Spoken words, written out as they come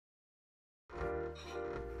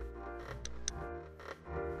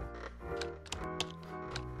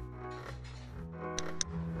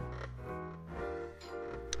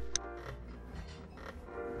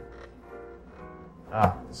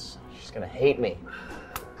She's gonna hate me.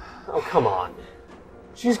 Oh, come on.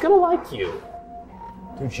 She's gonna like you.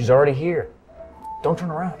 Dude, she's already here. Don't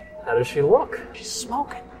turn around. How does she look? She's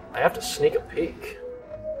smoking. I have to sneak a peek.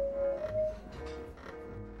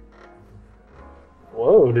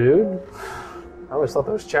 Whoa, dude. I always thought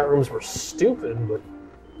those chat rooms were stupid, but...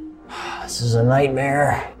 This is a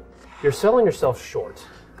nightmare. You're selling yourself short.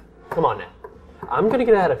 Come on now. I'm gonna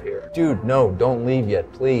get out of here. Dude, no, don't leave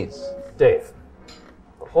yet, please. Dave,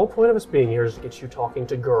 the whole point of us being here is to get you talking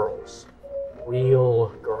to girls. Real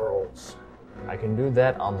girls. I can do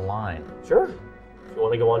that online. Sure. If you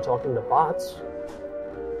want to go on talking to bots.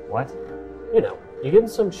 What? You know, you get in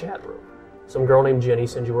some chat room. Some girl named Jenny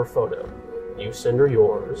sends you her photo. You send her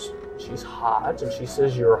yours. She's hot, and she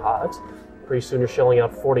says you're hot. Pretty soon you're shelling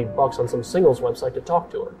out $40 on some singles website to talk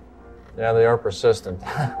to her. Yeah, they are persistent.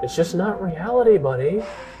 It's just not reality, buddy.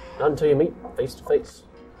 Not until you meet face to face.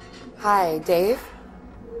 Hi, Dave.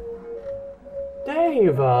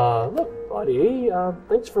 Dave, look, buddy,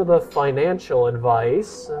 thanks for the financial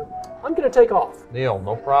advice. I'm gonna take off. Neil,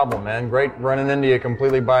 no problem, man. Great running into you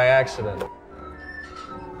completely by accident.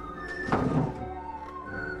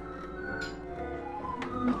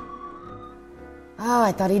 Oh,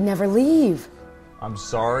 I thought he'd never leave. I'm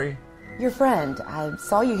sorry. Your friend. I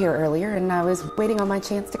saw you here earlier, and I was waiting on my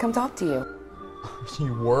chance to come talk to you.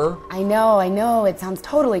 You were? I know. It sounds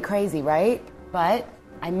totally crazy, right? But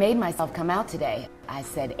I made myself come out today. I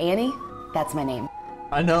said, Annie, that's my name.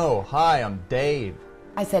 I know. Hi, I'm Dave.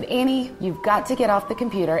 I said, Annie, you've got to get off the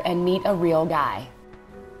computer and meet a real guy.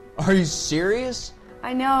 Are you serious?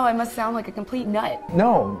 I know, I must sound like a complete nut.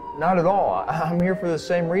 No, not at all. I'm here for the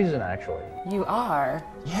same reason, actually. You are?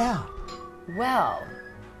 Yeah. Well,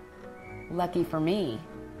 lucky for me.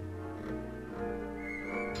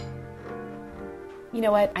 You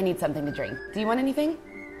know what? I need something to drink. Do you want anything?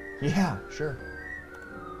 Yeah, sure.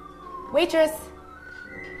 Waitress!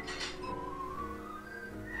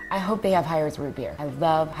 I hope they have Hires root beer. I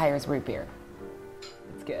love Hires root beer.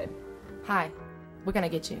 It's good. Hi, we're gonna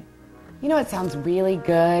get you. You know what sounds really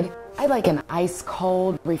good? I'd like an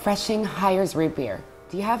ice-cold, refreshing Hires root beer.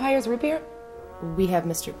 Do you have Hires root beer? We have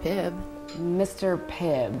Mr. Pibb. Mr.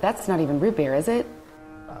 Pibb. That's not even root beer, is it?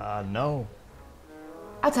 No.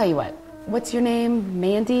 I'll tell you what. What's your name?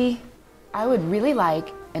 Mandy? I would really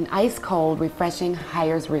like an ice-cold, refreshing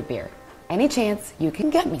Hires root beer. Any chance you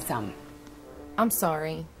can get me some? I'm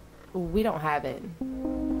sorry. We don't have it.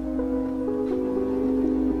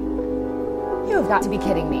 You've got to be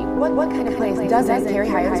kidding me. What kind of place doesn't carry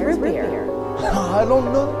Hires root beer? I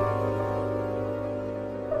don't know.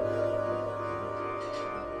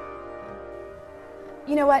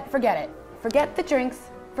 You know what? Forget it. Forget the drinks.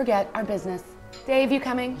 Forget our business. Dave, you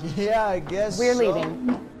coming? Yeah, I guess We're so.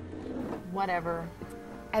 leaving. Whatever.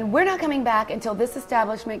 And we're not coming back until this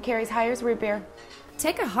establishment carries Hires root beer.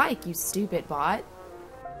 Take a hike, you stupid bot.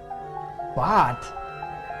 Bot?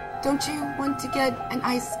 Don't you want to get an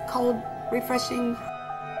ice-cold, refreshing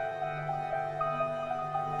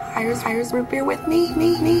Hires root beer with me?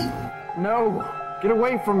 No, get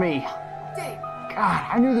away from me. Dave. God,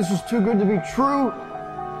 I knew this was too good to be true.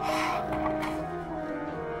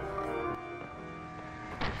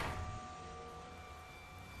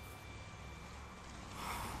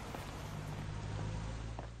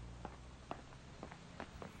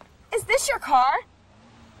 Is this your car?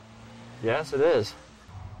 Yes, it is.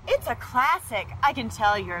 It's a classic. I can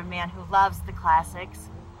tell you're a man who loves the classics.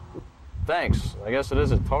 Thanks. I guess it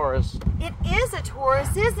is a Taurus. It is a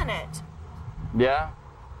Taurus, isn't it? Yeah.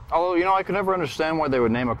 Although, you know, I could never understand why they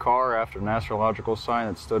would name a car after an astrological sign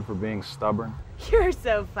that stood for being stubborn. You're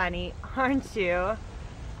so funny, aren't you?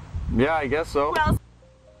 Yeah, I guess so. Well,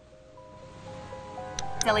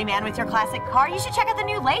 silly man with your classic car, you should check out the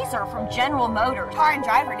new Laser from General Motors. Car and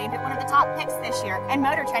Driver named it one of the top picks this year, and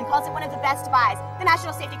Motor Trend calls it one of the best buys. The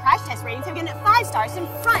National Safety Crash Test ratings have given it 5 stars in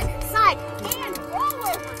front, side, and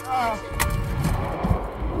rollover.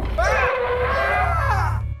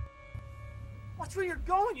 Watch where you're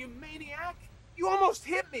going, you maniac! You almost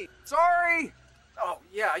hit me! Sorry! Oh,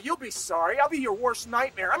 yeah, you'll be sorry. I'll be your worst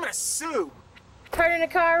nightmare. I'm gonna sue! Hurt in a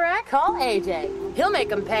car wreck? Call AJ. He'll make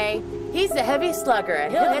him pay. He's a heavy slugger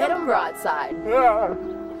and he'll hit him broadside.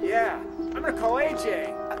 Yeah, I'm gonna call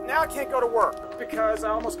AJ. Now I can't go to work because I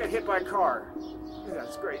almost got hit by a car. Yeah,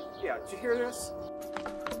 that's great. Yeah, did you hear this?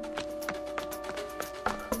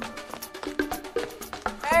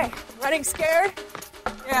 Hey, running scared?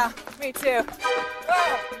 Yeah, me too.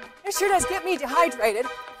 It sure does get me dehydrated.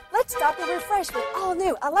 Let's stop and refresh with all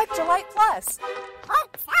new Electrolyte Plus.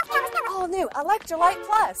 All new Electrolyte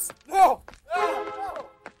Plus. No!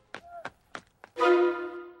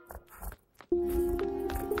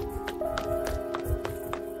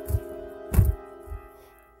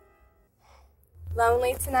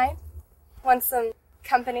 Lonely tonight? Want some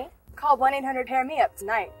company? Call 1-800-PAIR-ME-UP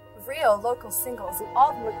tonight. Real local singles, and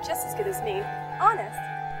all of them look just as good as me. Honest.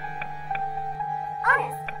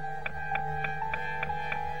 Honest.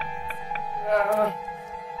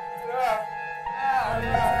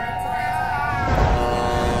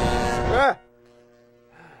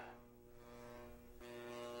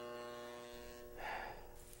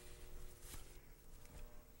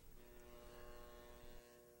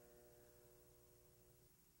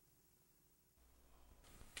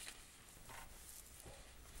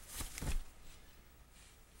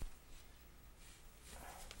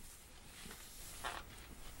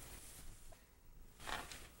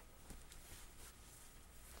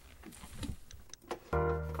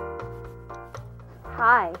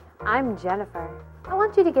 Hi, I'm Jennifer. I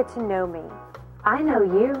want you to get to know me. I know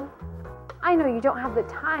you. I know you don't have the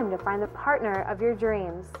time to find the partner of your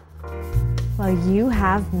dreams. Well, you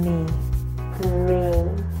have me.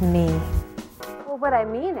 Me. Well, what I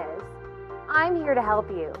mean is, I'm here to help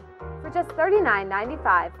you. For just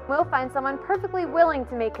 $39.95, we'll find someone perfectly willing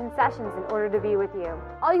to make concessions in order to be with you.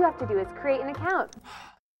 All you have to do is create an account.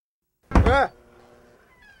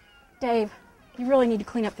 Dave, you really need to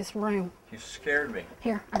clean up this room. You scared me.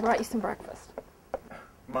 Here, I brought you some breakfast.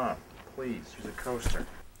 Mom, please, use a coaster.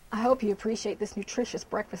 I hope you appreciate this nutritious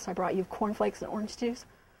breakfast I brought you of cornflakes and orange juice.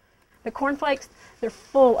 The cornflakes, they're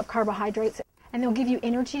full of carbohydrates, and they'll give you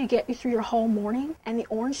energy to get you through your whole morning. And the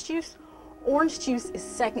orange juice is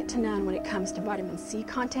second to none when it comes to vitamin C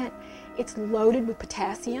content. It's loaded with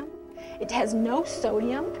potassium. It has no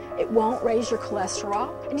sodium. It won't raise your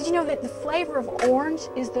cholesterol. And did you know that the flavor of orange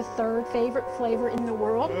is the third favorite flavor in the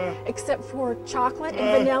world, except for chocolate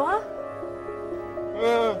and vanilla?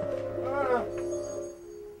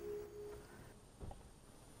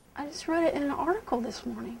 I just read it in an article this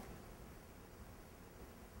morning.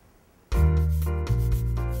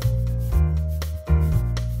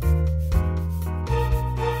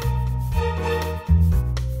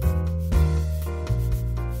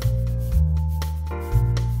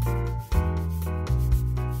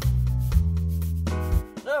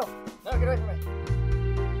 No, get away from me.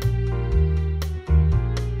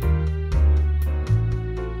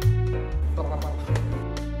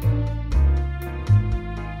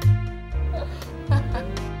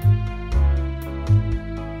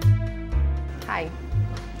 Hi.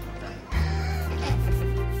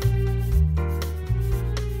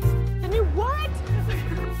 And you what?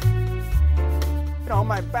 You know,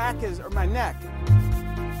 my back is, or my neck.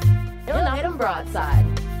 He'll hit him broadside.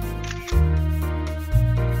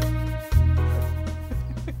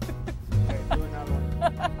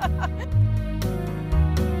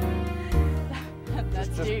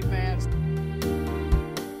 That's deep, man.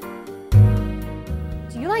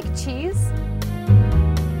 Do you like cheese?